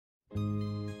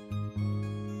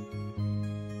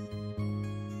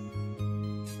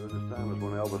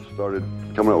when Elvis started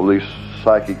coming up with these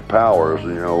psychic powers,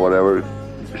 you know, whatever,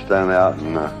 you stand out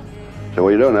and say, what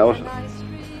are you doing,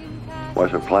 Elvis?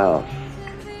 Watch the clouds.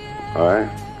 All right?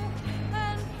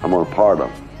 I'm going to part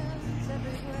them.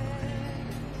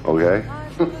 Okay?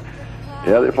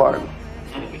 Yeah, they part them.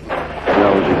 You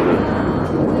know, he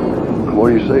said, what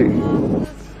do you see?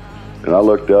 And I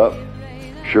looked up.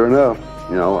 Sure enough,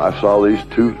 you know, I saw these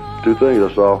two things.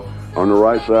 I saw on the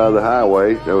right side of the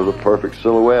highway, there was a perfect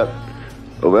silhouette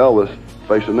of Elvis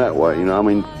facing that way. You know, I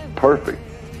mean, perfect.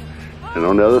 And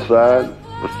on the other side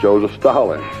was Joseph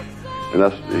Stalin. And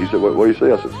he said, what do you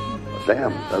see? I said,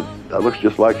 damn, that looks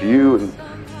just like you, and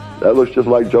that looks just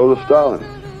like Joseph Stalin.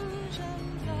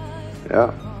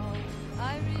 Yeah.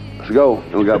 Let's go.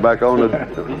 And we got back on the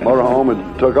motorhome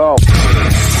and took off.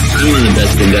 I'm the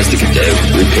best investigative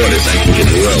reporters I can give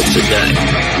the world today.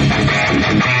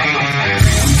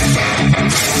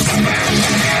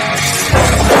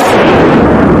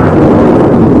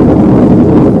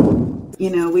 You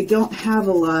know, we don't have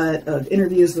a lot of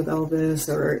interviews with Elvis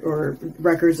or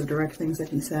records of direct things that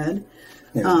he said.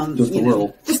 Yeah, just a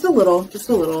little. Just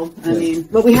a little. I mean,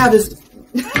 what we have is...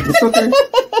 It's okay.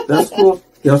 That's cool.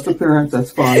 Guest appearance,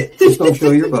 that's fine. Just don't show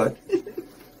your butt.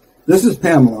 This is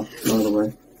Pamela, by the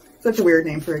way. Such a weird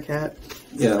name for a cat.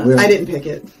 Yeah. I didn't pick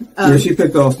it. Yeah, she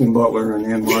picked Austin Butler and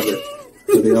Ann Margaret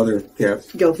for the other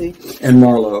cats. Guilty. And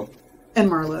Marlowe.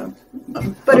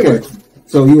 But okay,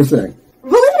 so you were saying?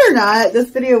 Believe it or not, this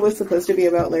video was supposed to be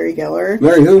about Larry Geller.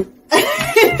 Larry who?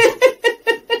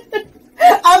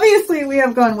 Obviously, we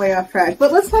have gone way off track,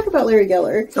 but let's talk about Larry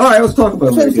Geller. All right, let's talk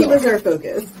about Larry Geller. Since he was our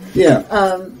focus. Yeah.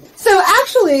 So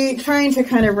actually, trying to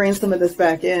kind of rein some of this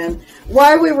back in,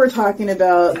 while we were talking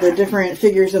about the different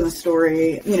figures in the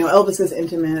story, you know, Elvis's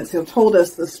intimates who have told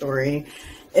us the story,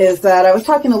 is that I was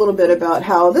talking a little bit about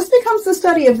how this becomes the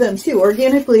study of them too.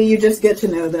 Organically, you just get to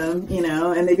know them, you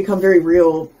know, and they become very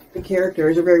real. The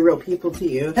characters are very real people to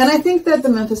you. And I think that the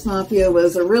Memphis Mafia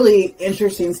was a really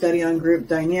interesting study on group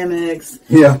dynamics.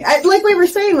 Yeah. Like we were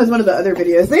saying with one of the other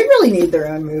videos, they really need their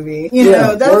own movie. You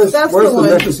know, that's where's the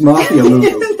Memphis Mafia movie?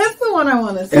 That's the one I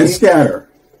want to see. And Scatter.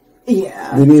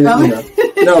 Yeah. They need, you know.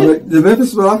 No, but the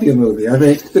Memphis Mafia movie, I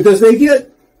think, because they get,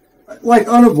 like,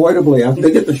 unavoidably,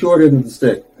 they get the short end of the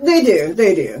stick. They do.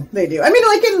 I mean,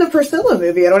 like in the Priscilla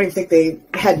movie, I don't even think they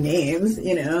had names,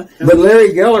 you know. But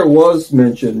Larry Geller was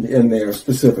mentioned in there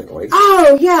specifically.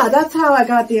 Oh, yeah, that's how I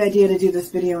got the idea to do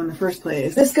this video in the first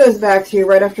place. This goes back to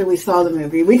right after we saw the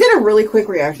movie. We did a really quick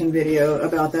reaction video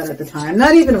about that at the time,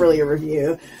 not even really a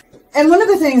review. And one of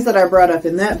the things that I brought up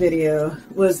in that video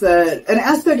was that an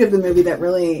aspect of the movie that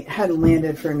really hadn't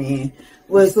landed for me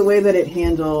was the way that it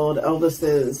handled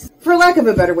Elvis's, for lack of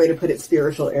a better way to put it,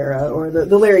 spiritual era, or the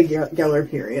Larry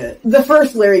Geller period. The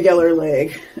first Larry Geller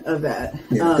leg of that.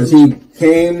 Yeah, because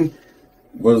he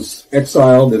was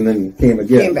exiled, and then came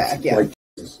again. Came back, yeah. Like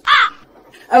Jesus.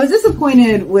 I was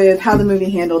disappointed with how the movie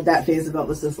handled that phase of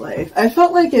Elvis's life. I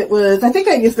felt like it was, I think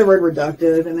I used the word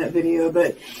reductive in that video,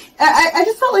 but I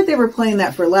just felt like they were playing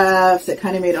that for laughs. It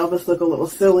kind of made Elvis look a little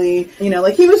silly. You know,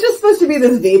 like he was just supposed to be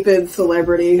this vapid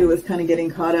celebrity who was kind of getting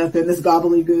caught up in this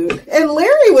gobbledygook. And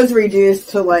Larry was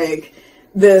reduced to like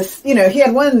this, you know, he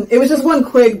had it was just one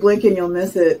quick blink and you'll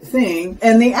miss it thing.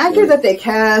 And the actor that they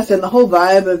cast and the whole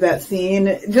vibe of that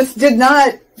scene just did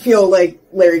not feel like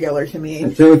Larry Geller to me.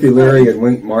 And Timothy Leary and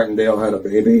Wink Martindale had a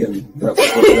baby, and that was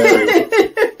what Larry.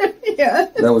 Yeah.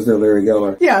 That was their Larry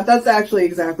Geller. Yeah, that's actually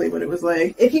exactly what it was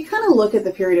like. If you kind of look at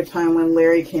the period of time when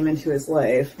Larry came into his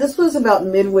life, this was about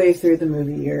midway through the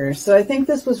movie years. So I think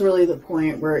this was really the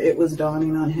point where it was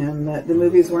dawning on him that the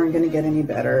movies weren't going to get any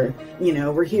better. You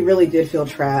know, where he really did feel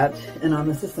trapped and on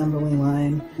this assembly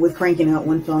line with cranking out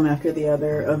one film after the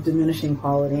other of diminishing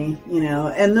quality, you know.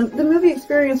 And the movie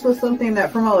experience was something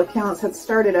that, from all accounts, had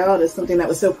started out as something that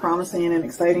was so promising and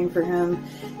exciting for him,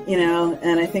 you know.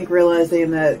 And I think realizing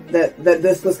that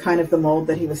this was kind of the mold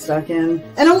that he was stuck in,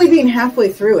 and only being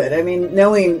halfway through it. I mean,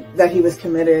 knowing that he was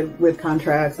committed with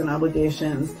contracts and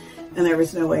obligations and there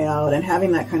was no way out, and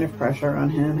having that kind of pressure on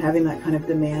him, having that kind of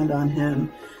demand on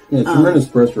him. Yeah, tremendous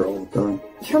pressure all the time.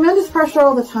 Tremendous pressure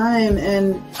all the time.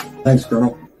 And thanks,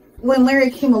 Colonel. When Larry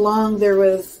came along, there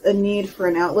was a need for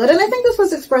an outlet. And I think this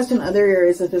was expressed in other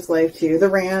areas of his life, too. The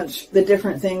ranch, the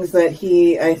different things that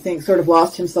he, I think, sort of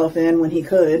lost himself in when he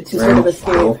could to sort of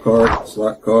escape. Golf carts,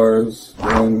 slot cars,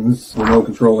 guns, remote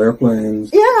control airplanes.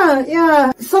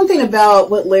 Yeah. Something about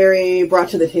what Larry brought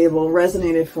to the table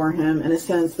resonated for him in a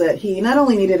sense that he not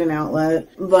only needed an outlet,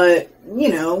 but you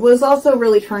know, was also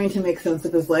really trying to make sense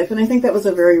of his life. And I think that was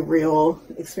a very real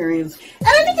experience. And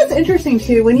I think it's interesting,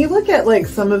 too, when you look at, like,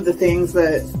 some of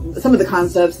the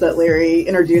concepts concepts that Larry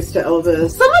introduced to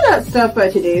Elvis, some of that stuff by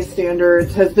today's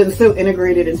standards has been so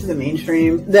integrated into the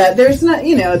mainstream that there's not,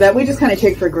 that we just kind of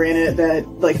take for granted that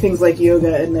like things like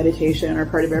yoga and meditation are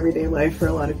part of everyday life for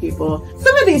a lot of people.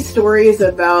 Some of these stories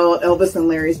about Elvis and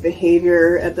Larry's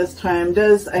behavior at this time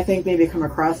does, I think, maybe come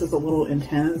across as a little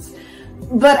intense.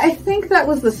 But I think that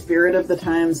was the spirit of the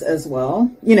times as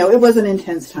well. It was an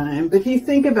intense time. If you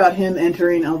think about him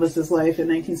entering Elvis's life in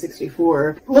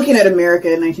 1964, looking at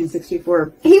America in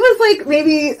 1964, he was like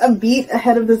maybe a beat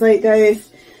ahead of the zeitgeist,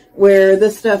 where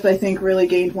this stuff, I think, really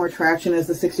gained more traction as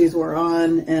the 60s wore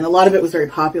on, and a lot of it was very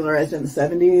popularized in the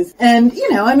 70s. And,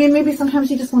 maybe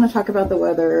sometimes you just want to talk about the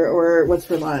weather or what's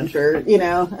for lunch or, I mean,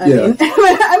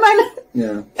 I might not,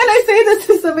 yeah. And I say this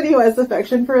as somebody who has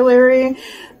affection for Larry,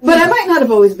 but I might not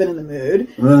have always been in the mood.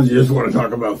 Well, you just want to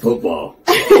talk about football.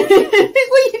 Well,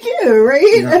 you do, right?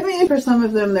 Yeah. I mean, for some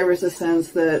of them, there was a sense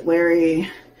that Larry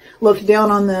looked down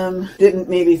on them, didn't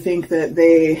maybe think that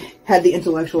they had the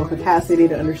intellectual capacity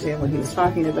to understand what he was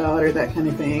talking about or that kind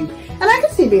of thing. And I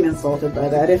could see being insulted by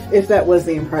that if that was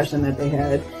the impression that they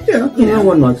had. Yeah, no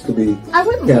one likes to be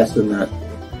cast in that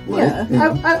light.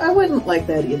 Yeah, I wouldn't like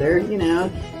that either, And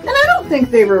I don't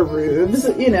think they were rubes,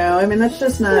 I mean, that's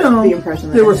just not the impression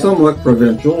that they were I had. somewhat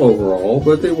provincial overall,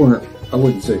 but they weren't, I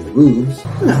wouldn't say rubes.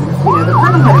 No, the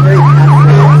Colonel had a very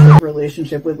passive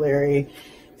relationship with Larry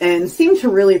and seemed to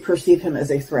really perceive him as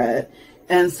a threat.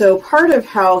 And so part of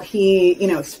how he,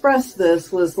 expressed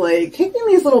this was like taking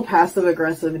these little passive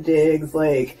aggressive digs,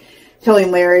 like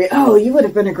telling Larry, oh, you would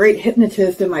have been a great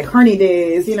hypnotist in my Carney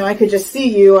days. I could just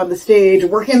see you on the stage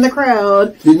working the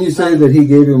crowd. Didn't you say that he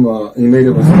gave him he made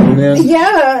him a stuntman?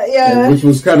 Yeah. Which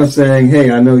was kind of saying,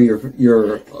 hey, I know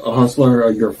you're a hustler,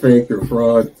 or you're fake, you're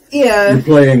fraud. Yeah. You're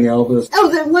playing Elvis.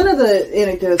 Oh, one of the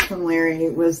anecdotes from Larry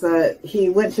was that he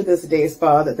went to this day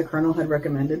spa that the Colonel had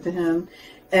recommended to him.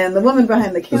 And the woman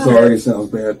behind the counter... This already sounds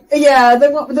bad. Yeah,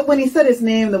 when he said his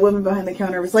name, the woman behind the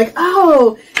counter was like,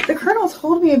 oh, the Colonel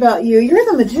told me about you. You're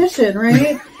the magician,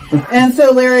 right? And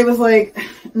so Larry was like,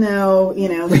 no, he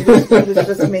was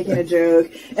just making a joke.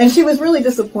 And she was really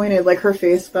disappointed, like her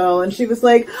face fell, and she was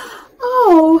like,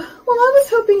 oh, well, I was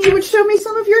hoping you would show me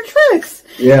some of your tricks.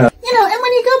 Yeah. And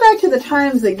when you go back to the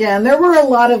times again, there were a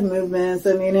lot of movements.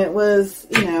 I mean, it was,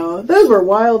 those were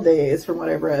wild days from what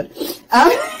I've read.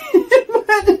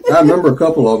 I remember a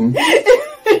couple of them.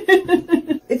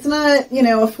 It's not,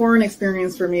 a foreign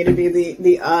experience for me to be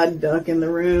the odd duck in the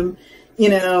room,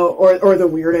 or the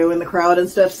weirdo in the crowd and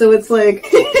stuff. So it's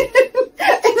like,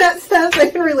 in that sense, I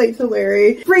can relate to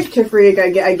Larry. Freak to freak, I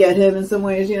get him in some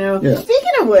ways, Yeah.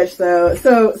 Speaking of which, though,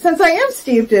 so since I am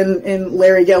steeped in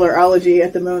Larry Gellerology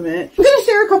at the moment, I'm going to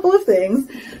share a couple of things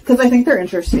because I think they're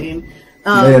interesting.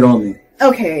 Lay it on me.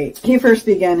 Okay, he first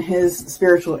began his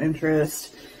spiritual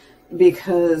interest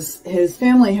because his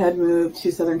family had moved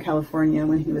to Southern California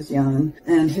when he was young,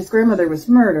 and his grandmother was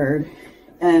murdered.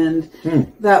 And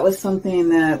that was something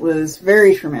that was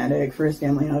very traumatic for his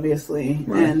family, obviously.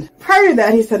 Right. And prior to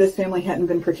that, he said his family hadn't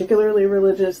been particularly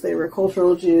religious. They were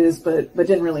cultural Jews, but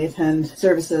didn't really attend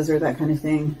services or that kind of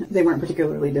thing. They weren't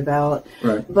particularly devout.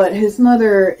 Right. But his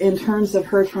mother, in terms of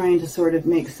her trying to sort of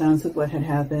make sense of what had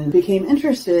happened, became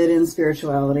interested in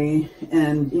spirituality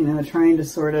and, trying to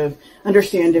sort of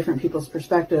understand different people's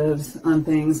perspectives on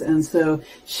things. And so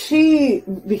she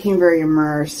became very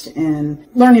immersed in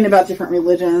learning about different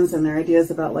religions and their ideas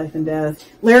about life and death.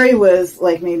 Larry was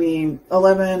like maybe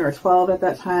 11 or 12 at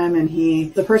that time, and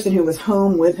the person who was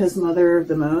home with his mother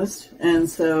the most. And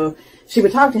so she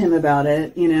would talk to him about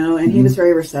it, and he was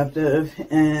very receptive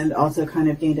and also kind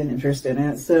of gained an interest in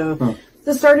it. So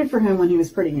this started for him when he was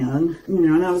pretty young,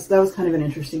 and that was kind of an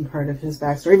interesting part of his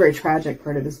backstory, a very tragic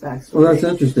part of his backstory. Well, that's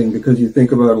interesting because you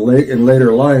think about in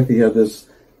later life, he had this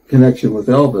connection with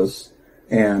Elvis.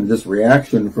 And this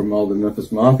reaction from all the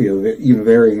Memphis Mafia, even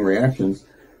varying reactions.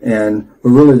 But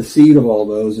really the seed of all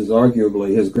those is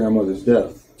arguably his grandmother's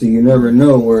death. So you never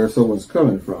know where someone's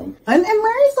coming from. And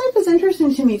Larry's life is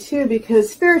interesting to me, too, because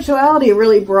spirituality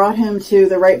really brought him to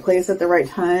the right place at the right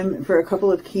time for a couple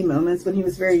of key moments when he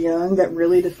was very young that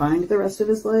really defined the rest of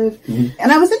his life. Mm-hmm.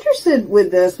 And I was interested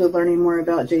with learning more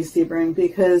about Jay Sebring,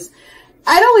 because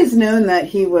I'd always known that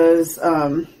he was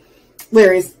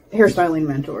Larry's hairstyling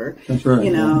mentor. That's right.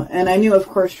 And I knew, of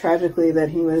course, tragically that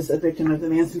he was a victim of the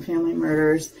Manson family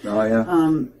murders. Oh,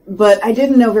 yeah. But I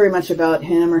didn't know very much about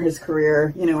him or his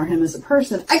career, or him as a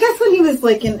person. I guess when he was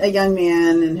like a young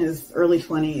man in his early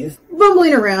 20s,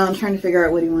 bumbling around trying to figure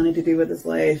out what he wanted to do with his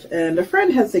life. And a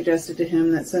friend had suggested to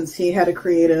him that since he had a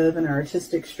creative and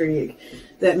artistic streak,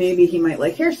 that maybe he might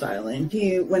like hairstyling.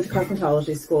 He went to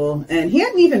cosmetology school, and he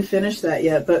hadn't even finished that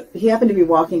yet, but he happened to be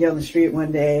walking down the street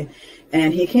one day,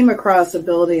 And he came across a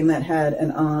building that had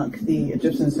an Ankh, the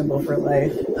Egyptian symbol for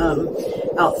life,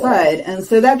 outside. And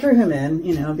so that drew him in,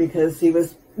 you know, because he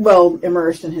was well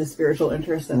immersed in his spiritual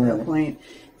interests at that point.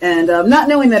 And not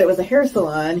knowing that it was a hair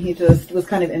salon, he just was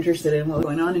kind of interested in what was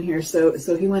going on in here. So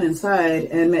he went inside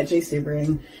and met Jay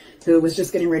Sebring, who was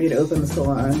just getting ready to open the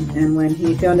salon. And when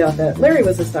he found out that Larry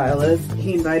was a stylist,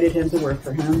 he invited him to work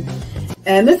for him.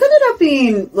 And this ended up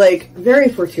being, like, very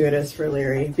fortuitous for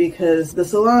Larry, because the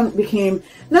salon became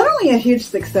not only a huge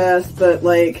success, but,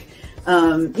 like,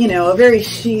 you know, a very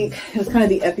chic, it was kind of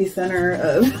the epicenter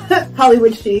of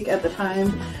Hollywood chic at the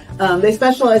time. They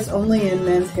specialized only in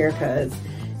men's haircuts.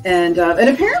 And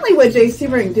apparently what Jay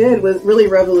Sebring did was really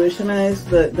revolutionize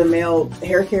the male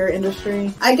hair care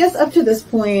industry. I guess up to this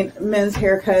point, men's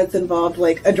haircuts involved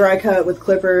like a dry cut with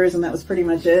clippers, and that was pretty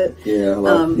much it. Yeah,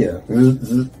 yeah.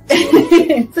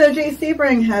 So Jay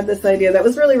Sebring had this idea that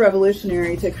was really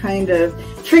revolutionary to kind of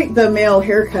treat the male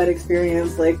haircut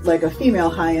experience like a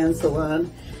female high-end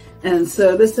salon. And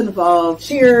so this involved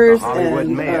shears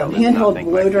and handheld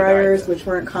blow dryers, which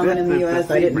weren't common in the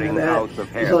U.S. I didn't know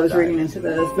that until I was reading into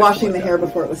this. Washing the hair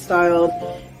before it was styled.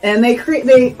 And they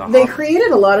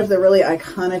created a lot of the really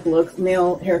iconic looks,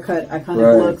 male haircut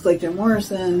iconic looks, like Jim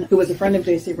Morrison, who was a friend of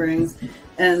Jay Sebring's.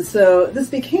 And so this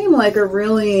became like a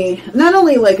really, not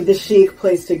only like the chic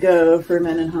place to go for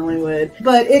men in Hollywood,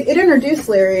 but it introduced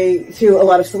Larry to a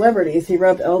lot of celebrities. He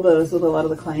rubbed elbows with a lot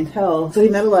of the clientele. So he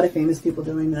met a lot of famous people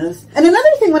doing this. And another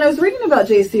thing, when I was reading about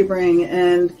Jay Sebring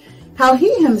and how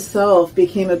he himself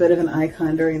became a bit of an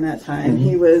icon during that time.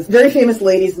 He was a very famous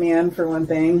ladies' man, for one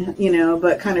thing, you know,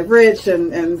 but kind of rich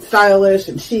and stylish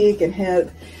and chic and hip.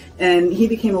 And he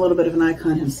became a little bit of an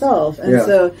icon himself. And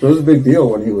so it was a big deal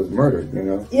when he was murdered, you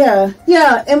know? Yeah.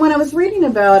 And when I was reading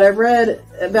I read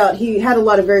about he had a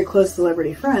lot of very close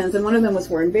celebrity friends, and one of them was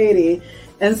Warren Beatty.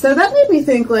 And so that made me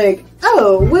think, like,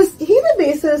 oh, was he the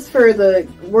basis for the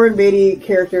Warren Beatty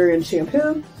character in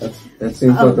Shampoo? That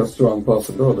seems like a strong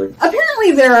possibility.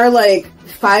 Apparently there are, like,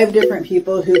 5 different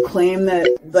people who claim that,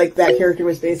 like, that character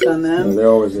was based on them. Yeah, there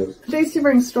always is. Jay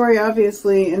Sebring's story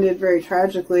obviously ended very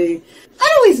tragically.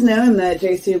 I'd always known that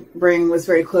Jay Sebring was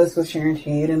very close with Sharon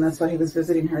Tate, and that's why he was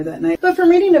visiting her that night. But from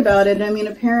reading about it, I mean,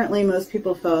 apparently most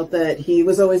people felt that he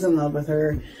was always in love with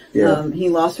her. Yeah. He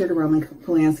lost her to Roman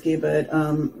Polanski,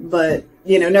 but,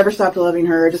 you know, never stopped loving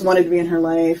her, just wanted to be in her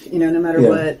life, you know, no matter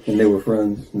what. And they were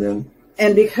friends then.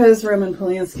 And because Roman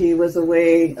Polanski was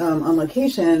away on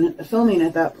location filming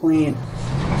at that point.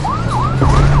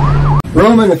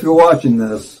 Roman, if you're watching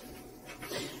this,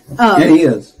 and he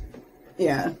is.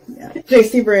 Yeah. Jay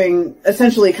Sebring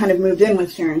essentially kind of moved in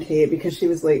with Sharon Tate because she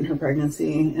was late in her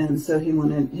pregnancy, and so he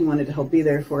wanted to help be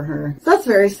there for her. So that's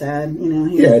very sad, you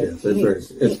know. It is.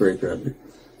 It's very tragic.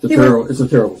 It's a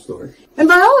terrible story. And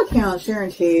by all accounts,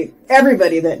 Sharon Tate,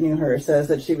 everybody that knew her says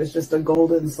that she was just a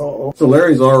golden soul. So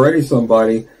Larry's already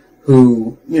somebody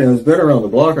who, you know, has been around the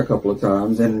block a couple of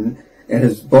times and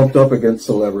has bumped up against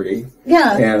celebrity.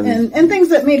 Yeah, and things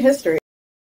that made history.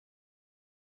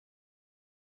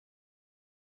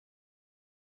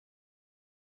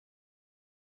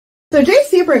 So Jay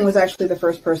Sebring was actually the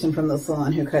first person from the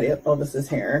salon who cut Elvis's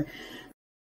hair.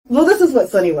 Well, this is what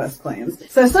Sonny West claims.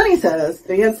 So Sonny says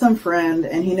that he had some friend,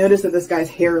 and he noticed that this guy's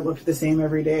hair looked the same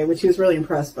every day, which he was really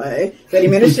impressed by, that he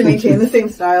managed to maintain the same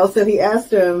style. So he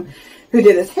asked him who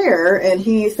did his hair, and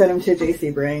he sent him to Jay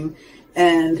Sebring.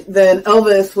 And then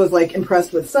Elvis was, like,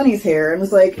 impressed with Sonny's hair and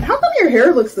was like, how come your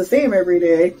hair looks the same every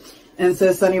day? And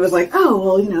so Sonny was like, oh,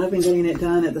 well, you know, I've been getting it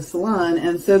done at the salon.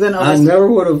 And so then Elvis... I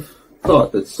never would have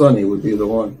thought that Sonny would be the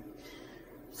one.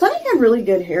 Sonny had really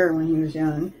good hair when he was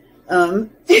young.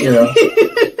 Yeah,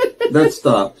 that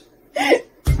stopped.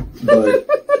 But,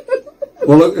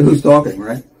 well, look who's talking,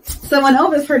 right? So when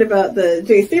Elvis heard about the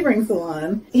Jay Sebring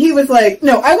salon, he was like,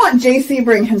 no, I want Jay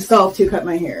Sebring himself to cut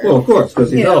my hair. Well, of course,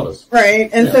 because he's Elvis. Right,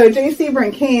 and so Jay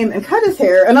Sebring came and cut his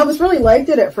hair, and Elvis really liked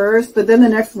it at first, but then the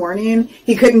next morning,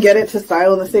 he couldn't get it to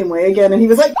style in the same way again, and he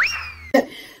was like,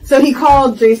 so he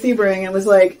called Jay Sebring and was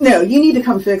like, no, you need to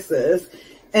come fix this.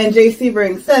 And Jay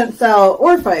Sebring sent Sal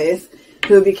Orfice,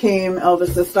 who became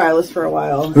Elvis' stylist for a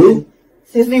while. Who?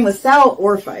 His name was Sal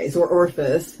Orfice, or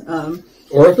Orfice.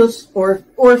 Orifice?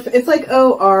 It's like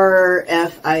Orfice.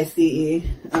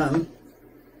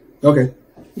 Okay.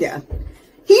 Yeah.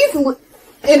 He's,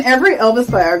 in every Elvis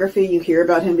biography you hear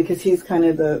about him because he's kind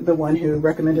of the one who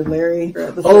recommended Larry.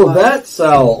 Oh, that's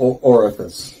Sal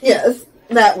Orifice. Yes,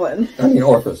 that one. I mean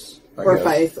Orfice.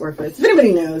 Orfice. If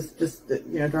anybody knows, just,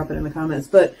 you know, drop it in the comments.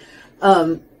 But,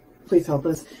 please help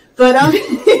us. But,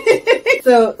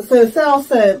 right? So Sal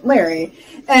sent Larry.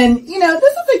 And, you know,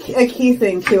 this is a key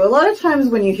thing, too. A lot of times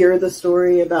when you hear the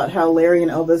story about how Larry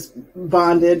and Elvis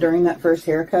bonded during that first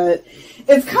haircut,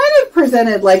 it's kind of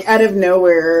presented like out of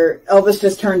nowhere. Elvis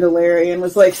just turned to Larry and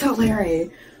was like, so Larry,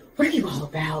 what are you all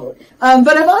about?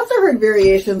 But I've also heard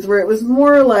variations where it was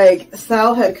more like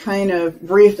Sal had kind of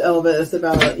briefed Elvis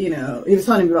about, you know, he was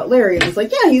telling him about Larry and was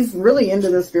like, yeah, he's really into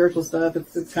this spiritual stuff.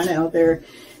 It's kind of out there.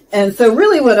 And so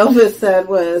really what Elvis said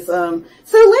was, so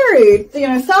Larry, you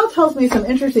know, Sal tells me some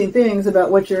interesting things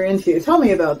about what you're into. Tell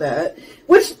me about that.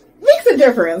 Which makes a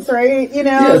difference, right? You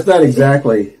know? Yeah, it's not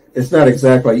exactly,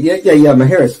 yeah, my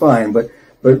hair is fine, but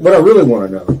what I really want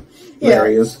to know,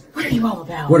 Larry, is... What are you all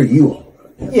about? What are you all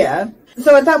about? Yeah.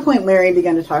 So at that point, Larry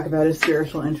began to talk about his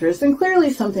spiritual interest, and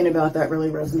clearly something about that really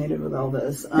resonated with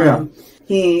Elvis.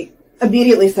 He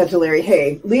immediately said to Larry,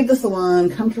 hey, leave the salon,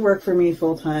 come to work for me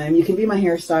full time. You can be my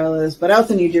hairstylist, but I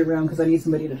also need you around because I need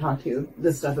somebody to talk to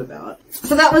this stuff about.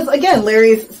 So that was, again,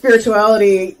 Larry's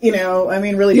spirituality, you know, I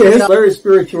mean, really... Yeah, Larry's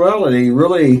spirituality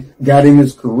really got him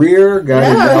his career, got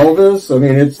him Elvis. I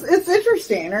mean, it's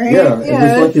interesting, right? Yeah,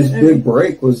 it was like his big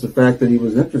break was the fact that he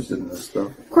was interested in this stuff.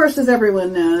 Of course, as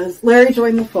everyone knows, Larry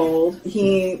joined the fold.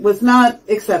 He was not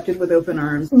accepted with open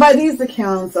arms. By these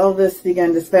accounts, Elvis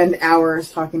began to spend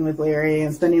hours talking with Larry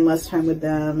and spending less time with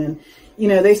them. And, you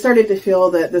know, they started to feel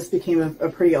that this became a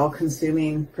pretty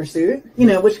all-consuming pursuit, you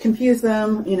know, which confused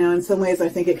them. You know, in some ways, I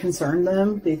think it concerned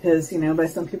them because, you know, by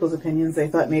some people's opinions, they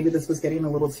thought maybe this was getting a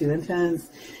little too intense.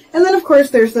 And then, of course,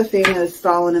 there's the famous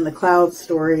Stalin in the Clouds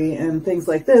story and things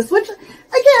like this, which, again,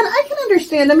 I can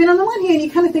understand. I mean, on the one hand, you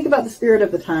kind of think about the spirit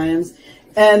of the times,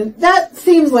 and that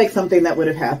seems like something that would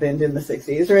have happened in the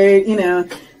 60s, right? You know,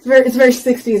 it's a very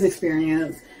 60s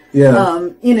experience. Yeah.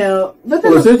 You know, but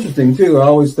then it's interesting, too. I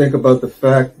always think about the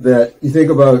fact that you think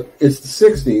about it's the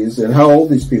 60s and how old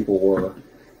these people were.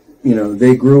 You know,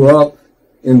 they grew up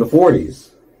in the 40s.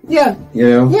 Yeah. You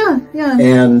know? Yeah.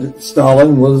 And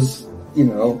Stalin was... you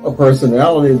know, a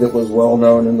personality that was well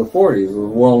known in the 40s,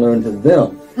 was well known to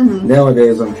them. Mm-hmm.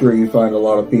 Nowadays, I'm sure you find a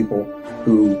lot of people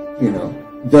who, you know,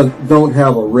 don't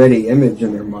have a ready image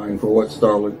in their mind for what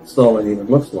Stalin even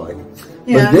looks like.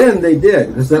 Yeah. But then they did,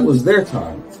 because that was their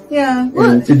time. Yeah.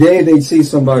 And today they'd see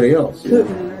somebody else. You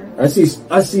know? I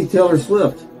see Taylor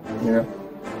Swift. You know,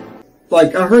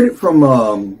 like I heard it from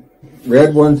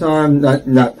Red one time,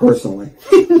 not personally.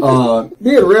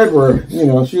 Me and Red were, you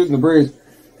know, shooting the breeze.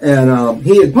 And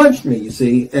he had punched me, you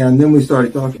see, and then we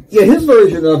started talking. Yeah, his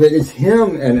version of it is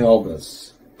him and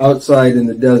Elvis outside in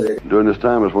the desert. During this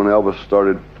time is when Elvis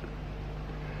started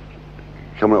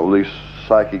coming up with these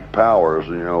psychic powers,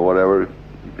 you know, whatever.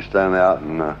 You stand out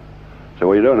and say,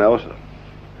 what are you doing, Elvis?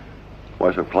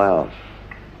 Watch the clouds.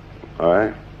 All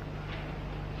right?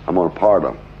 I'm going to part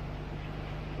them.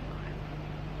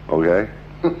 Okay?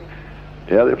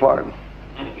 Yeah, they part them.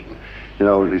 You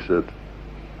know, he said,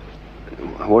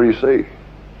 what do you see?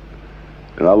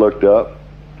 And I looked up,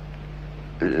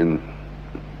 and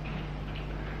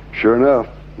sure enough,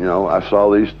 you know, I saw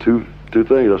these two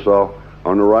things. I saw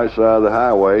on the right side of the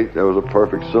highway, there was a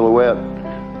perfect silhouette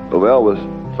of Elvis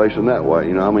facing that way.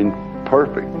 You know, I mean,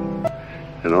 perfect.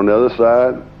 And on the other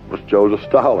side was Joseph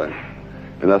Stalin.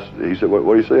 And he said, what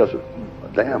do you see? I said,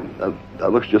 damn,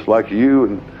 that looks just like you,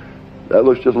 and that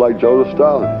looks just like Joseph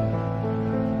Stalin.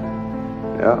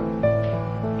 Yeah.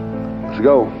 Let's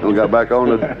go. And we got back on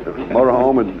the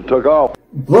motorhome and took off.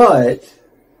 But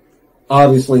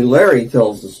obviously Larry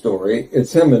tells the story.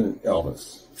 It's him and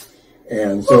Elvis.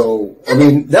 And so, I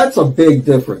mean, that's a big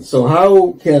difference. So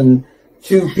how can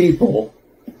two people,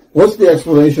 what's the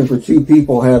explanation for two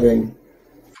people having...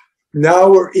 Now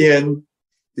we're in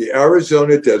the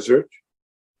Arizona desert.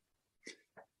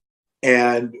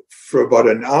 And for about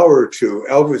an hour or two,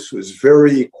 Elvis was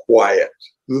very quiet.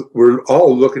 We're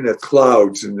all looking at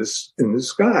clouds in the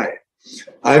sky.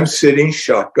 I'm sitting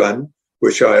shotgun,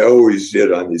 which I always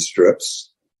did on these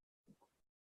trips.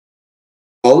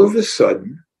 All of a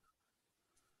sudden,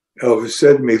 Elvis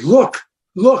said to me, look,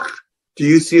 do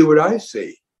you see what I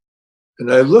see?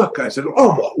 And I look, I said,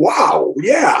 oh, wow,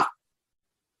 yeah.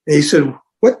 And he said,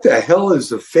 what the hell is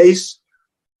the face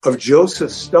of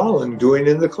Joseph Stalin doing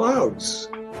in the clouds?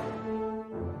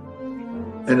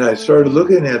 And I started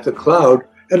looking at the cloud,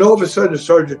 and all of a sudden it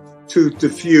started to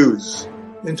diffuse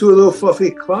into a little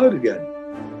fluffy cloud again.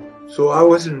 So I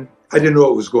didn't know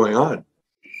what was going on.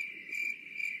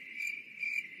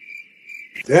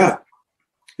 Yeah.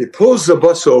 He pulls the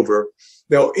bus over.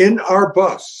 Now, in our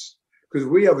bus, because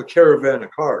we have a caravan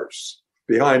of cars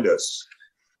behind us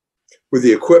with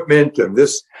the equipment and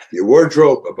the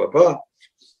wardrobe, blah, blah, blah.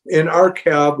 In our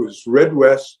cab was Red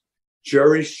West,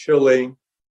 Jerry Schilling,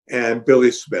 and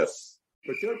Billy Smith.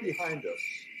 But they're behind us.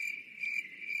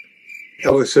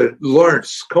 Elvis said,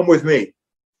 Lawrence, come with me.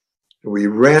 And we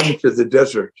ran into the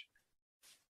desert.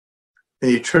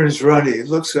 And he turns around and he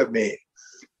looks at me.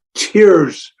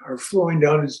 Tears are flowing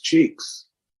down his cheeks.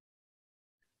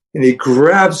 And he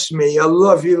grabs me. I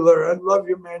love you, Larry. I love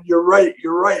you, man. You're right.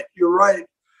 You're right. You're right.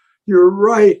 You're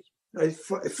right. It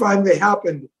finally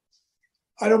happened.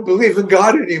 I don't believe in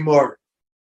God anymore.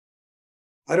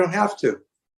 I don't have to.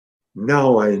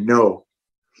 Now I know.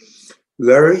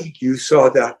 Larry, you saw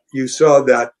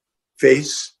that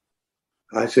face?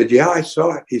 I said, yeah, I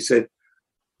saw it. He said,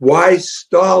 why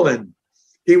Stalin?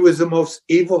 He was the most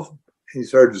evil. He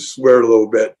started to swear a little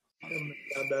bit.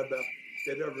 That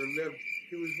ever lived.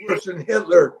 He was worse than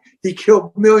Hitler. He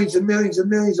killed millions and millions and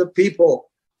millions of people.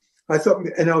 I thought,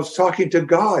 and I was talking to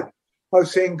God. I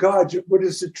was saying, God, what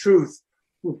is the truth?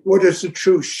 What is the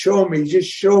truth? Show me, just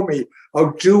show me.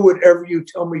 I'll do whatever you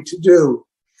tell me to do.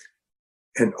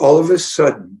 And all of a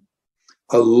sudden,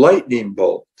 a lightning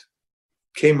bolt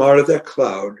came out of that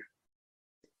cloud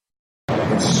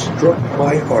and struck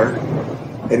my heart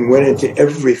and went into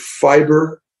every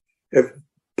fiber, every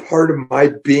part of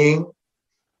my being.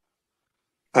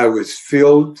 I was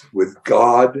filled with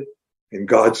God and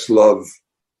God's love.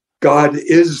 God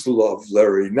is love,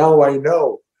 Larry. Now I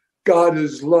know. God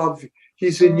is love.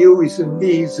 He's in you. He's in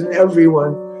me. He's in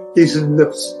everyone. He's in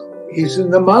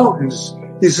the mountains.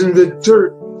 He's in the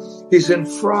dirt. He's in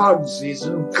frogs.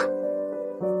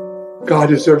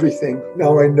 God is everything.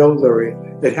 Now I know, Larry.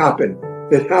 It happened.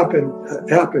 It happened. It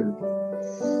happened.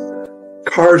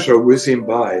 Cars are whizzing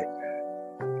by.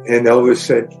 And Elvis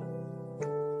said,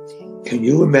 can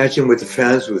you imagine what the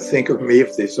fans would think of me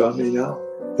if they saw me now?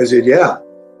 I said, yeah.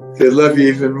 They love you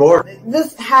even more.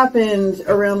 This happened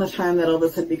around the time that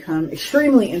Elvis had become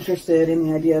extremely interested in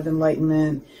the idea of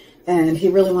enlightenment, and he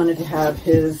really wanted to have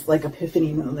his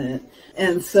epiphany moment.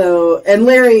 And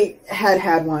Larry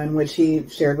had one, which he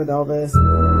shared with Elvis.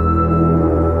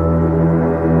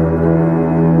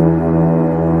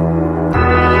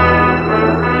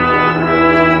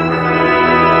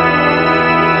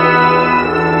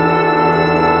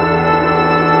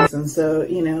 So,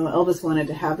 Elvis wanted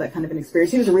to have that kind of an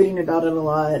experience. He was reading about it a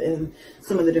lot in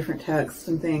some of the different texts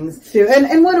and things, too.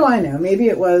 And what do I know? Maybe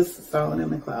it was Stalin in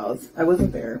the clouds. I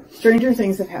wasn't there. Stranger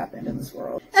things have happened in this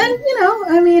world. And,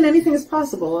 anything is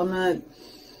possible. I'm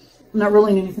not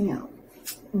ruling anything out.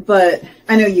 But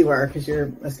I know you are, because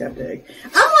you're a skeptic.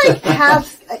 I'm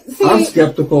I'm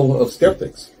skeptical of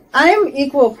skeptics. I'm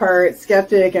equal part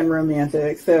skeptic and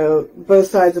romantic, so both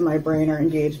sides of my brain are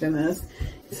engaged in this.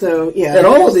 So, yeah. And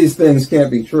all of these things can't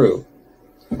be true.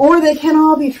 Or they can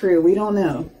all be true. We don't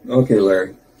know. Okay,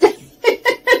 Larry.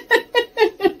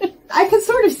 I could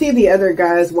sort of see the other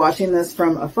guys watching this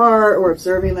from afar or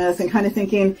observing this and kind of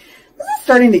thinking, this is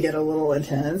starting to get a little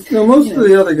intense. Most of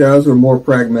the other guys were more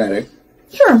pragmatic.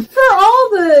 Sure. For all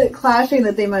the clashing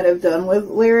that they might have done with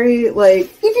Larry, you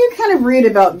do kind of read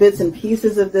about bits and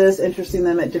pieces of this, interesting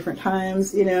them at different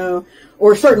times,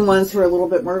 or certain ones who are a little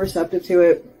bit more receptive to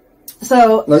it.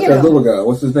 So, like that little guy.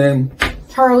 What's his name?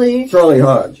 Charlie. Charlie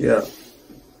Hodge, yeah.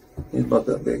 He's about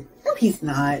that big. No, he's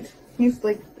not. He's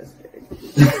this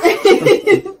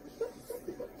big.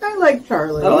 I like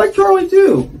Charlie. I like Charlie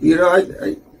too.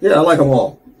 I like them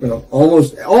all.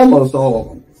 Almost all of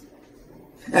them.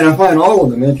 And I find all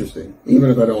of them interesting, even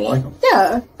if I don't like them.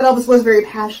 Yeah, but Elvis was very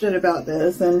passionate about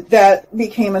this, and that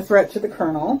became a threat to the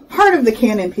Colonel. Part of the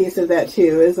canon piece of that,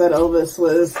 too, is that Elvis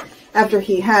was, after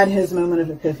he had his moment of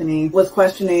epiphany, was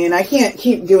questioning, I can't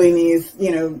keep doing these,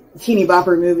 teeny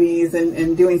bopper movies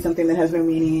and doing something that has no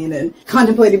meaning, and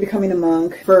contemplated becoming a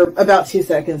monk for about 2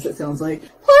 seconds, it sounds like.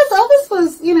 Plus, Elvis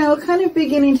was, kind of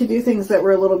beginning to do things that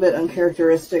were a little bit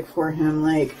uncharacteristic for him,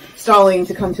 like stalling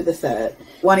to come to the set,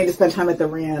 wanting to spend time at the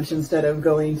ranch instead of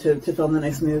going to film the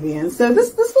next movie. And so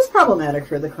this was problematic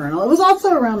for the Colonel. It was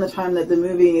also around the time that the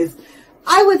movies,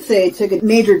 I would say, took a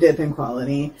major dip in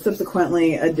quality,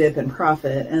 subsequently a dip in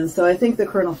profit. And so I think the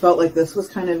Colonel felt like this was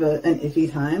kind of an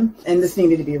iffy time, and this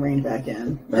needed to be reined back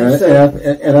in.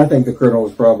 And I think the Colonel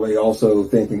was probably also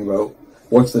thinking about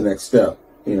what's the next step,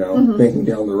 thinking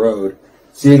down the road.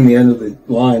 Seeing the end of the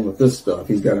line with this stuff,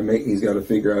 he's got to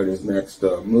figure out his next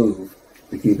move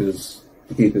to keep his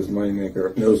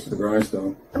moneymaker nose to the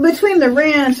grindstone. Between the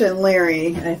ranch and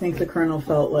Larry, I think the Colonel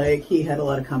felt like he had a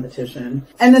lot of competition.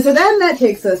 And then that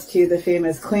takes us to the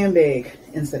famous clam bake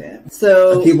incident.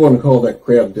 So I keep wanting to call that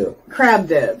crab dip. Crab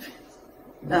dip.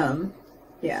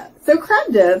 Yeah. So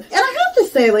crab dip, and I have to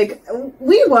say,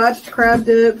 we watched crab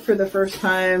dip for the first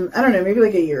time, I don't know, maybe a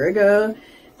year ago.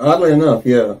 Oddly enough,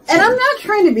 yeah. And I'm not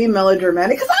trying to be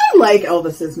melodramatic, because I like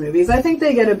Elvis's movies. I think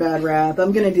they get a bad rap.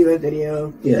 I'm going to do a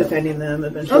video defending them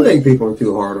eventually. I think people are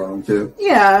too hard on them, too.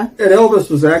 Yeah. And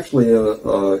Elvis was actually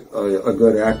a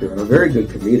good actor and a very good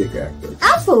comedic actor.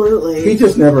 Absolutely. He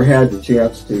just never had the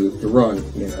chance to run,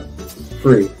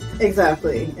 free.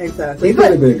 Exactly. He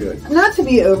could have been good. Not to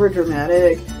be over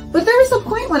dramatic, but there was a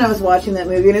point when I was watching that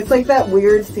movie, and it's like that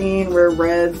weird scene where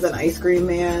Red's an ice cream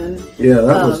man. Yeah,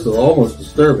 that was almost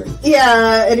disturbing.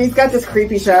 Yeah, and he's got this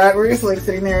creepy shot where he's like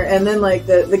sitting there, and then like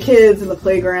the kids in the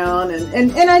playground,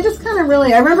 and I just kind of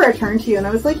really, I remember I turned to you and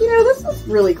I was like, this is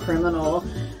really criminal.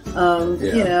 And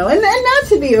not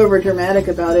to be over dramatic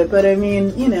about it, but I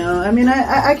mean,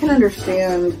 I can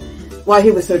understand why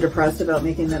he was so depressed about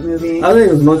making that movie. I think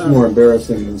it was much more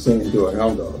embarrassing than singing to a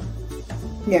hound dog.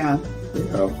 Yeah.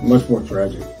 Much more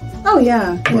tragic. Oh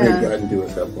yeah. What he got into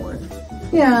at that point.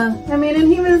 Yeah, I mean,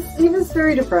 and he was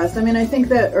very depressed. I mean, I think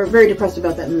that, or very depressed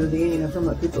about that movie, from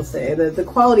what people say. The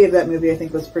quality of that movie, I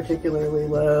think, was particularly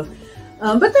low.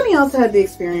 But then he also had the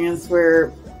experience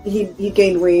where he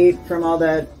gained weight from all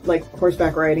that, like,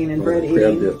 horseback riding and bread eating.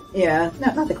 Crab dip. Yeah,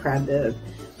 not the crab dip.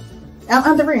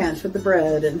 On the ranch with the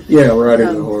bread. And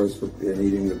riding the horse and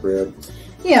eating the bread.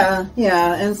 Yeah,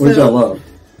 and so... Which I love.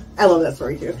 I love that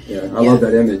story, too. Yeah, I love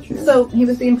that image. Yeah. So, he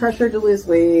was being pressured to lose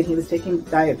weight. He was taking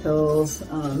diet pills.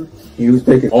 He was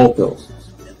taking all pills.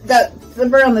 That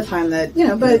around the time that,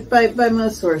 by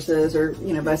most sources, or,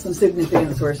 by some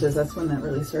significant sources, that's when that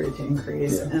really started to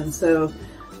increase. Yeah. And so...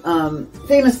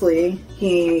 famously,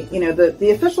 he,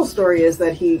 the official story is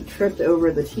that he tripped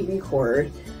over the TV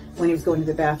cord when he was going to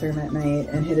the bathroom at night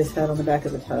and hit his head on the back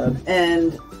of the tub.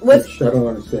 And what's... I don't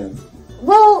understand.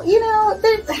 Well,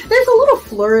 there's a little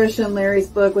flourish in Larry's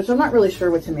book, which I'm not really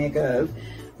sure what to make of,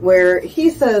 where he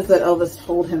says that Elvis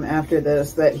told him after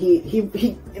this that he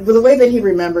the way that he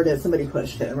remembered it, somebody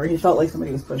pushed him, or he felt like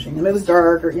somebody was pushing him. It was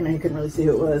dark, or, he couldn't really see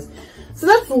who it was. So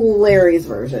that's Larry's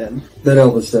version. That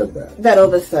Elvis said that. That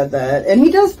Elvis said that. And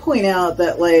he does point out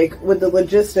that, like, with the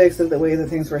logistics of the way that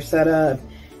things were set up,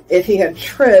 if he had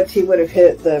tripped, he would have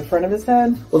hit the front of his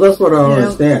head. Well, that's what I don't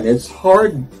understand. It's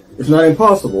hard. It's not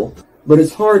impossible, but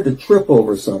it's hard to trip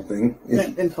over something.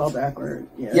 And fall backward.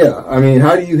 Yeah. I mean,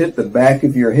 how do you hit the back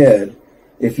of your head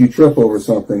if you trip over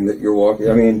something that you're walking?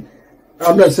 I mean,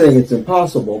 I'm not saying it's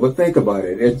impossible, but think about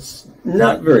it. It's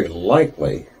not very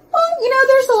likely. Well,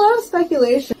 there's a lot of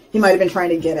speculation. He might have been trying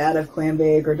to get out of clam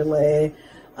bake or delay,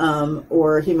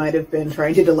 or he might have been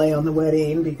trying to delay on the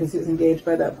wedding because he was engaged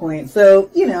by that point. So,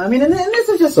 and this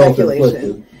is just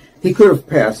speculation. He could have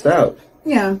passed out.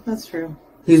 Yeah, that's true.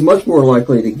 He's much more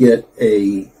likely to get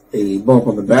a bump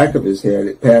on the back of his head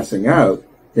at passing out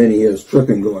than he is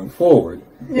tripping going forward.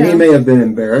 Yeah. And he may have been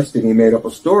embarrassed, and he made up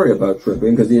a story about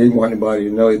tripping because he didn't want anybody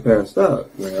to know he passed out.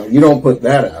 You don't put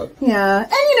that out. Yeah,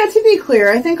 and to be clear,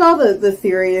 I think all the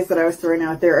theories that I was throwing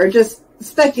out there are just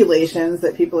speculations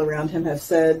that people around him have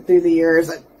said through the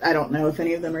years. I don't know if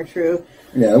any of them are true.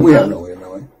 Yeah, we have no way of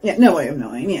knowing. Yeah, no way of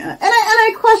knowing. Yeah, and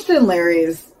I question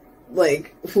Larry's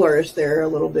flourish there a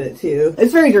little bit too.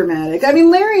 It's very dramatic. I mean,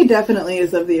 Larry definitely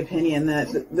is of the opinion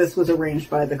that this was arranged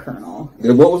by the Colonel.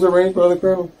 What was arranged by the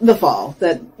Colonel? The fall.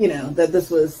 That that this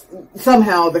was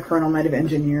somehow the Colonel might have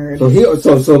engineered.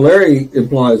 So Larry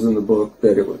implies in the book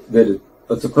that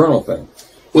it's a Colonel thing,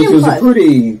 which is a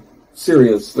pretty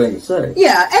serious thing to say.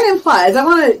 Yeah, and implies. I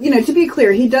want to to be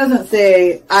clear. He doesn't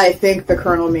say I think the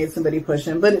Colonel made somebody push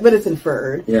him, but it's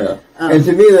inferred. Yeah, and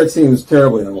to me that seems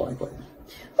terribly unlikely.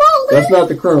 Well, that's not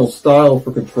the Colonel's style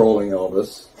for controlling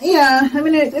Elvis. Yeah, I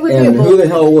mean, it would and be a who the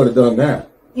hell would have done that?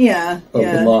 Yeah,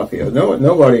 the Mafia. No,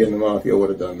 nobody in the Mafia would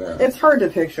have done that. It's hard to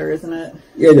picture, isn't it?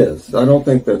 It is. I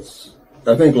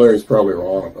think Larry's probably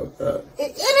wrong about that.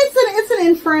 And it's an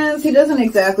inference. He doesn't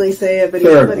exactly say it, but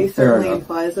he certainly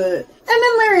implies it. And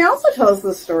then Larry also tells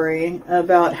the story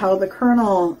about how the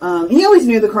Colonel, he always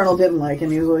knew the Colonel didn't like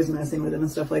him. He was always messing with him and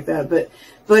stuff like that. But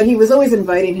he was always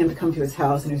inviting him to come to his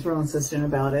house, and he was real insistent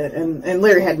about it. And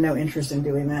Larry had no interest in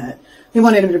doing that. He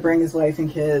wanted him to bring his wife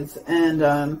and kids. And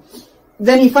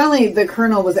then the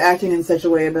Colonel was acting in such a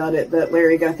way about it that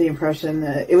Larry got the impression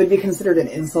that it would be considered an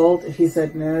insult if he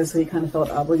said no, so he kind of felt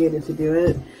obligated to do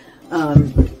it.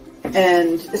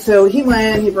 And so he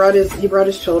went, he brought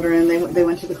his children, they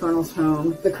went to the Colonel's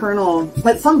home. The Colonel,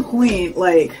 at some point,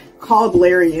 called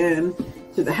Larry in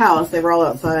to the house. They were all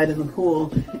outside in the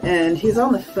pool, and he's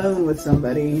on the phone with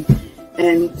somebody,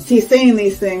 and he's saying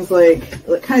these things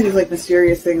kind of these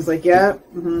mysterious things yeah,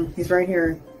 he's right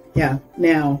here. Yeah,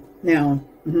 now.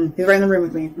 He's right in the room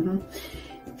with me.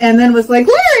 and then was like,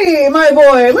 Larry, my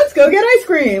boy, let's go get ice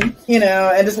cream,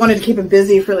 and just wanted to keep him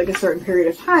busy for like a certain period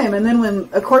of time. And then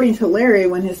according to Larry,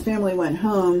 when his family went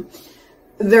home,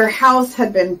 their house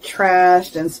had been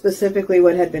trashed, and specifically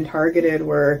what had been targeted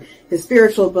were his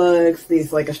spiritual books,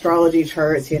 these like astrology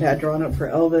charts he had drawn up for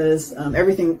Elvis,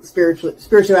 everything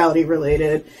spirituality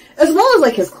related, as well as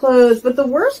like his clothes. But the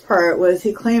worst part was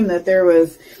he claimed that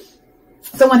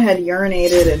someone had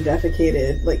urinated and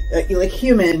defecated, like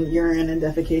human urine and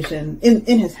defecation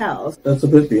in his house. That's a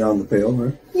bit beyond the pale,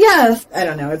 right? Yes. I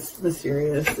don't know. It's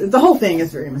mysterious. The whole thing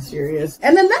is very mysterious.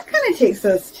 And then that kind of takes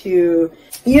us to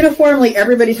uniformly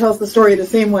everybody tells the story the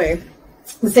same way.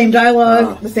 The same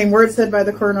dialogue, the same words said by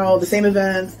the Colonel, the same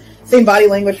events, same body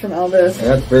language from Elvis. And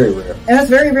that's very rare. And that's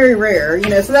very, very rare.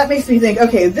 So that makes me think,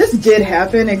 okay, this did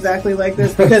happen exactly like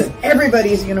this because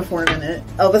everybody's uniform in it.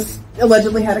 Elvis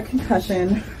allegedly had a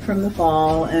concussion from the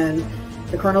fall, and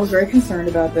the Colonel was very concerned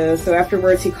about this. So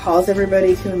afterwards, he calls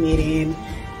everybody to a meeting,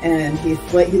 and he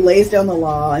lays down the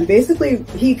law, and basically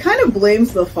he kind of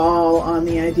blames the fall on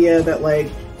the idea that like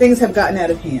things have gotten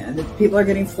out of hand. People are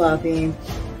getting sloppy.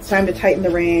 It's time to tighten the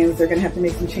reins. They're going to have to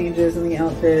make some changes in the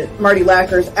outfit. Marty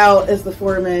Lacker's out as the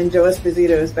foreman. Joe Esposito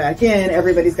is back in.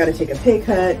 Everybody's got to take a pay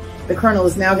cut. The Colonel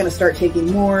is now going to start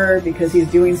taking more because he's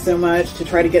doing so much to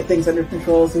try to get things under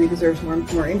control, so he deserves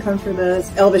more income for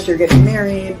this. Elvis, you're getting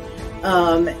married.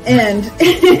 And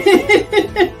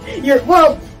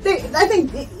I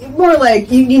think more like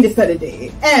you need to set a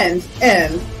date. And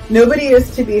nobody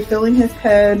is to be filling his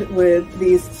head with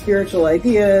these spiritual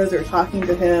ideas or talking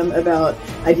to him about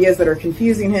ideas that are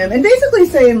confusing him, and basically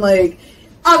saying like,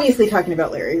 obviously talking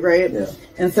about Larry, right? Yeah.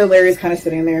 And so Larry's kind of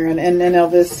sitting there, and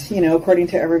Elvis, according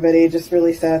to everybody, just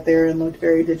really sat there and looked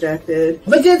very dejected.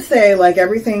 But did say, like,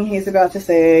 everything he's about to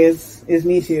say is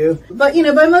me too. But,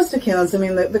 by most accounts, I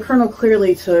mean, the Colonel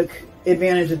clearly took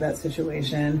advantage of that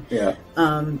situation. Yeah.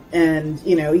 And,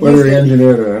 whether he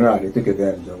engineered it or not, he took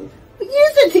advantage of it.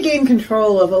 Used it to gain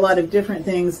control of a lot of different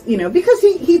things, because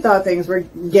he thought things were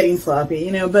getting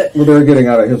sloppy, but... Well, they were getting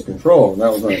out of his control, and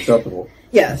that was unacceptable.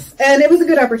 Yes, and it was a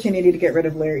good opportunity to get rid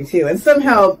of Larry, too. And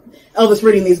somehow Elvis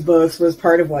reading these books was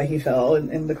part of why he fell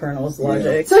in the Colonel's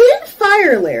logic. Yeah. So he didn't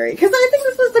fire Larry, because I think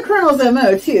this was the Colonel's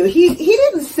MO, too. He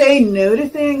didn't say no to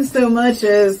things so much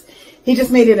as he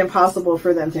just made it impossible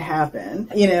for them to happen,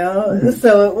 Mm-hmm.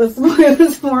 So it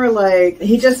was more like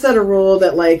he just set a rule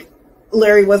that, like,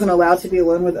 Larry wasn't allowed to be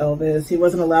alone with Elvis. He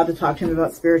wasn't allowed to talk to him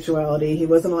about spirituality. He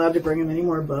wasn't allowed to bring him any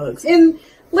more books. In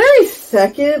Larry's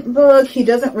second book, he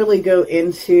doesn't really go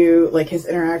into like his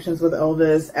interactions with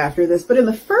Elvis after this, but in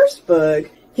the first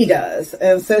book, he does.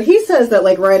 And so he says that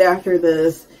like right after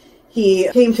this, he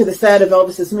came to the set of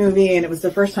Elvis's movie, and it was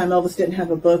the first time Elvis didn't have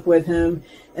a book with him.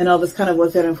 And Elvis kind of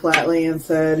looked at him flatly and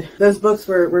said, those books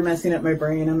were messing up my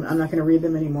brain. I'm not going to read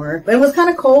them anymore. But it was kind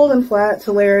of cold and flat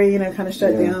to Larry, kind of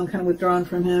shut down, kind of withdrawn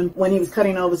from him. When he was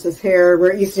cutting Elvis's hair,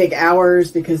 where it used to take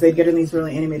hours because they'd get in these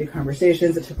really animated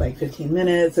conversations, it took like 15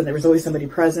 minutes and there was always somebody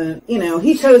present.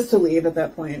 He chose to leave at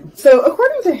that point. So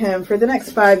according to him, for the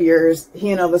next 5 years,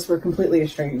 he and Elvis were completely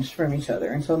estranged from each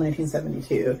other until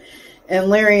 1972. And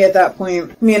Larry, at that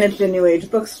point, managed a New Age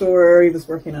bookstore. He was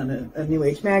working on a New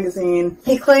Age magazine.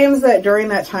 He claims that during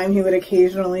that time, he would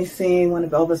occasionally see one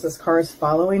of Elvis's cars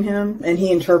following him. And he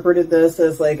interpreted this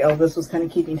as, like, Elvis was kind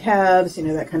of keeping tabs,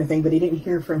 that kind of thing. But he didn't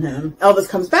hear from him. Elvis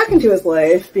comes back into his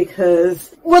life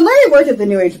because when Larry worked at the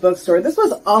New Age bookstore, this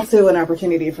was also an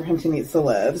opportunity for him to meet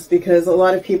celebs. Because a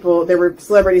lot of people, there were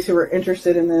celebrities who were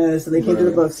interested in this. And they came to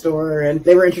the bookstore and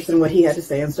they were interested in what he had to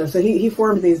say and stuff. So he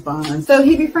formed these bonds. So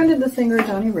he befriended the singer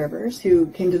Johnny Rivers, who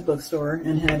came to the bookstore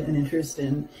and had an interest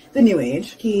in the New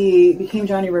Age. He became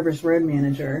Johnny Rivers' road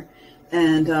manager.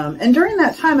 And during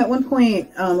that time, at one point,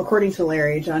 according to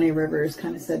Larry, Johnny Rivers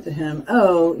kind of said to him,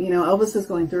 Elvis is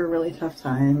going through a really tough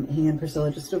time. He and Priscilla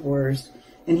just divorced,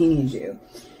 and he needs you.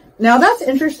 Now, that's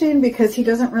interesting because he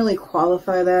doesn't really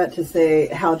qualify that to say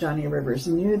how Johnny Rivers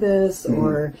knew this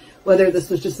or whether this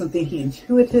was just something he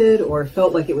intuited or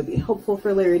felt like it would be helpful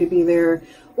for Larry to be there,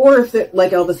 or if,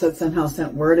 like Elvis had somehow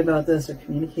sent word about this or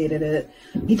communicated it.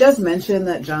 He does mention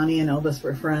that Johnny and Elvis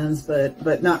were friends,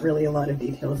 but not really a lot of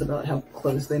details about how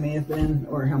close they may have been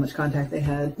or how much contact they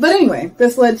had. But anyway,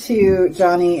 this led to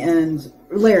Johnny and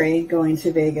Larry going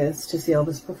to Vegas to see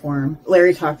Elvis perform.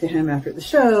 Larry talked to him after the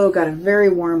show, got a very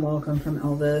warm welcome from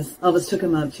Elvis. Elvis took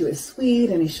him up to his suite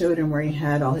and he showed him where he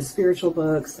had all his spiritual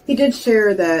books. He did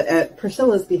share that at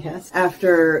Priscilla's behest,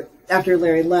 after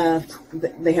Larry left,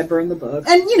 they had burned the book.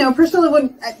 And, Priscilla we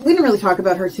didn't really talk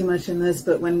about her too much in this,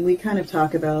 but when we kind of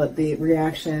talk about the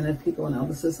reaction of people in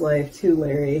Elvis's life to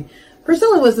Larry,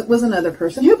 Priscilla was another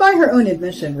person who, by her own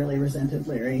admission, really resented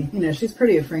Larry. You know, she's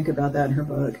pretty frank about that in her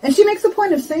book. And she makes a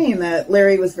point of saying that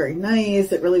Larry was very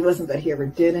nice. It really wasn't that he ever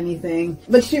did anything.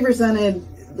 But she resented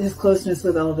his closeness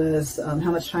with Elvis, how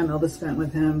much time Elvis spent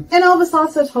with him. And Elvis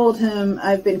also told him,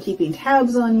 I've been keeping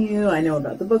tabs on you. I know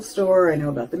about the bookstore. I know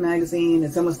about the magazine.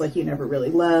 It's almost like you never really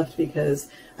left because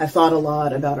I've thought a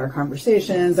lot about our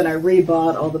conversations and I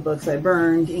rebought all the books I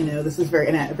burned. You know, this is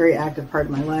a very active part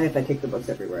of my life. I take the books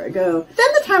everywhere I go. Then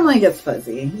the timeline gets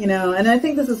fuzzy, you know, and I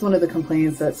think this is one of the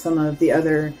complaints that some of the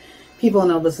other people in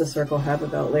Elvis's circle have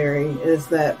about Larry is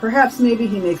that perhaps maybe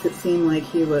he makes it seem like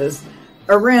he was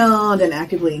around and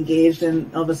actively engaged in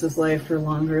Elvis's life for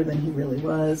longer than he really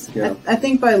was. Yeah. I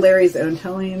think by Larry's own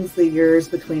tellings, the years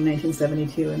between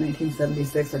 1972 and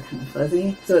 1976 are kind of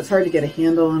fuzzy, so it's hard to get a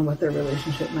handle on what their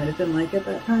relationship might have been like at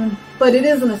that time. But it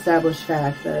is an established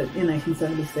fact that in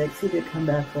 1976 he did come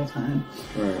back full time.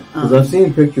 Right. Because I've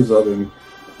seen pictures of him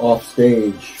off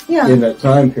stage in that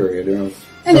time period. You know,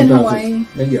 and in Hawaii.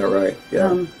 Yeah, right.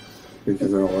 Yeah.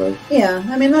 Pictures in Hawaii. Yeah,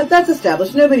 I mean, that's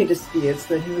established. Nobody disputes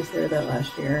that he was there that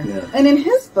last year. Yeah. And in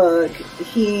his book,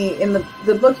 in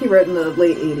the book he wrote in the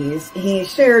late 80s, he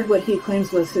shared what he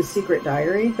claims was his secret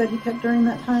diary that he kept during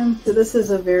that time. So this is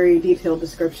a very detailed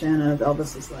description of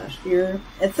Elvis's last year.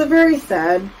 It's a very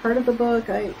sad part of the book.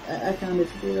 I found it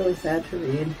to be really sad to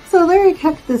read. So Larry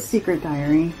kept this secret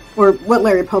diary, or what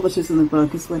Larry publishes in the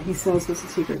book is what he says was a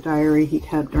secret diary he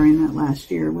kept during that last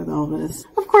year with Elvis.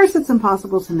 Of course, it's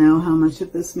impossible to know how much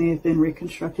of this may have been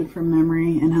reconstructed from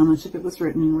memory and how much of it was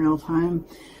written in real time.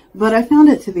 But I found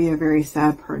it to be a very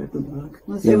sad part of the book.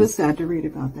 It was sad to read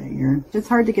about that year. It's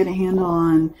hard to get a handle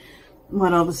on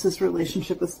what Elvis's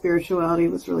relationship with spirituality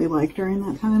was really like during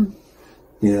that time.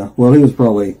 Yeah, well, he was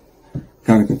probably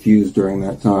kind of confused during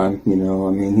that time, you know.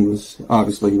 I mean, he was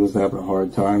having a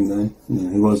hard time then. You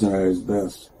know, he wasn't at his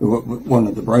best. One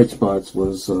of the bright spots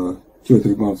was 2 or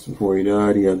 3 months before he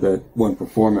died, he had that one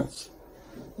performance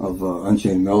of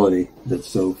Unchained Melody that's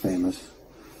so famous,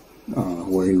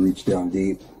 where he reached down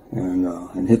deep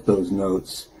and hit those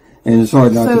notes. And it's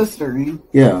hard not so stirring.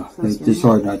 Yeah, it's just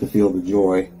hard not to feel the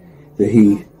joy that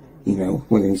he, you know,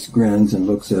 when he grins and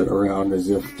looks around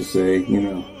as if to say, you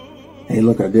know, hey,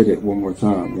 look, I did it one more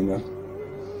time, you know.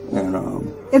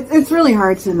 And it's really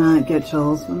hard to not get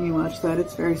chills when you watch that.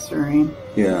 It's very stirring.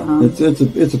 Yeah, it's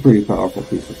a pretty powerful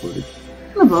piece of footage.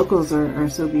 The vocals are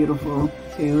so beautiful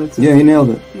too. He nailed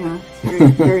it. Yeah, it's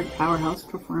very very powerhouse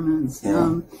performance.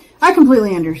 Yeah. I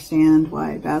completely understand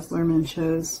why Baz Luhrmann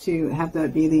chose to have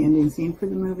that be the ending scene for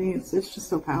the movie. It's just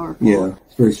so powerful. Yeah,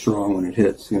 it's very strong when it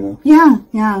hits, you know.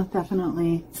 Yeah,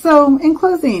 definitely. So, in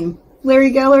closing,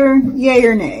 Larry Geller, yay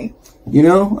or nay? You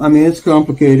know, I mean, it's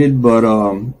complicated, but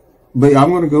I'm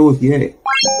going to go with yay.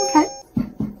 Okay.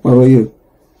 What about you?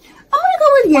 I'm going to go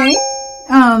with yay.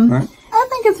 Right. I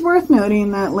think it's worth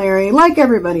noting that Larry, like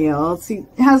everybody else, he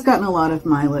has gotten a lot of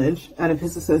mileage out of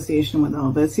his association with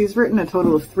Elvis. He's written a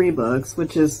total of 3 books,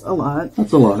 which is a lot.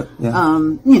 That's a lot, yeah.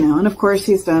 You know, and of course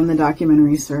he's done the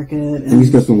documentary circuit. And he's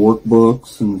got some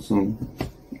workbooks and some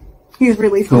he's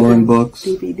released coloring books.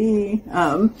 DVD.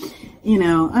 You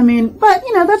know, I mean, but,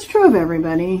 you know, that's true of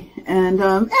everybody. And,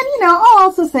 you know, I'll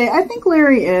also say, I think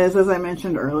Larry is, as I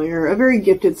mentioned earlier, a very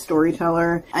gifted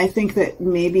storyteller. I think that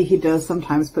maybe he does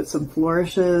sometimes put some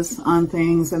flourishes on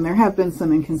things, and there have been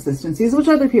some inconsistencies, which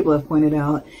other people have pointed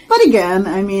out. But again,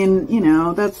 I mean, you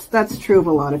know, that's true of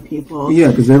a lot of people. Yeah,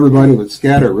 because everybody would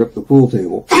scatter, rip the pool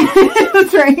table.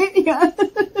 That's right, yeah.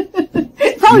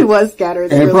 It probably was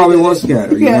scattered. And it probably was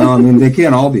scattered, you know? I mean, they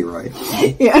can't all be right.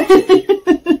 Yeah.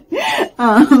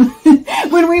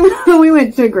 When we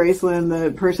went to Graceland,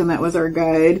 the person that was our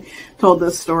guide told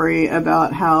this story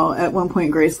about how at one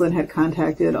point Graceland had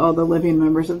contacted all the living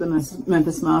members of the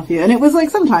Memphis Mafia, and it was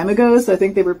like some time ago, so I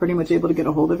think they were pretty much able to get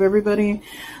a hold of everybody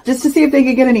just to see if they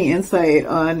could get any insight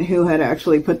on who had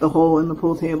actually put the hole in the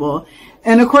pool table.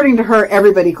 And according to her,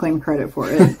 everybody claimed credit for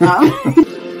it.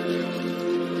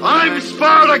 I'm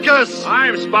Spartacus!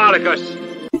 I'm Spartacus!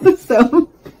 So,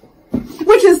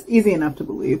 which is easy enough to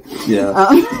believe. Yeah.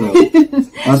 So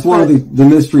that's one of the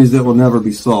mysteries that will never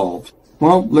be solved.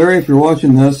 Well, Larry, if you're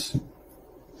watching this,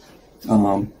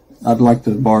 I'd like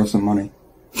to borrow some money.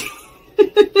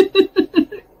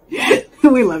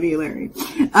 We love you, Larry.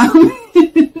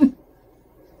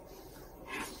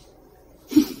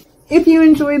 If you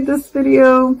enjoyed this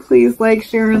video, please like,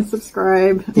 share, and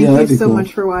subscribe. Thank you so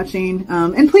much for watching.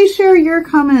 And please share your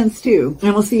comments too.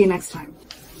 And we'll see you next time.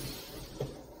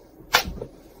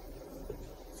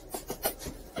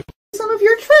 Some of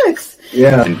your tricks.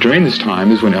 Yeah. And during this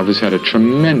time is when Elvis had a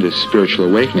tremendous spiritual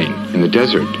awakening in the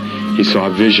desert. He saw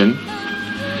a vision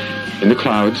in the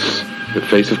clouds the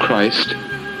face of Christ,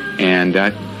 and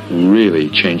that really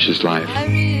changed his life.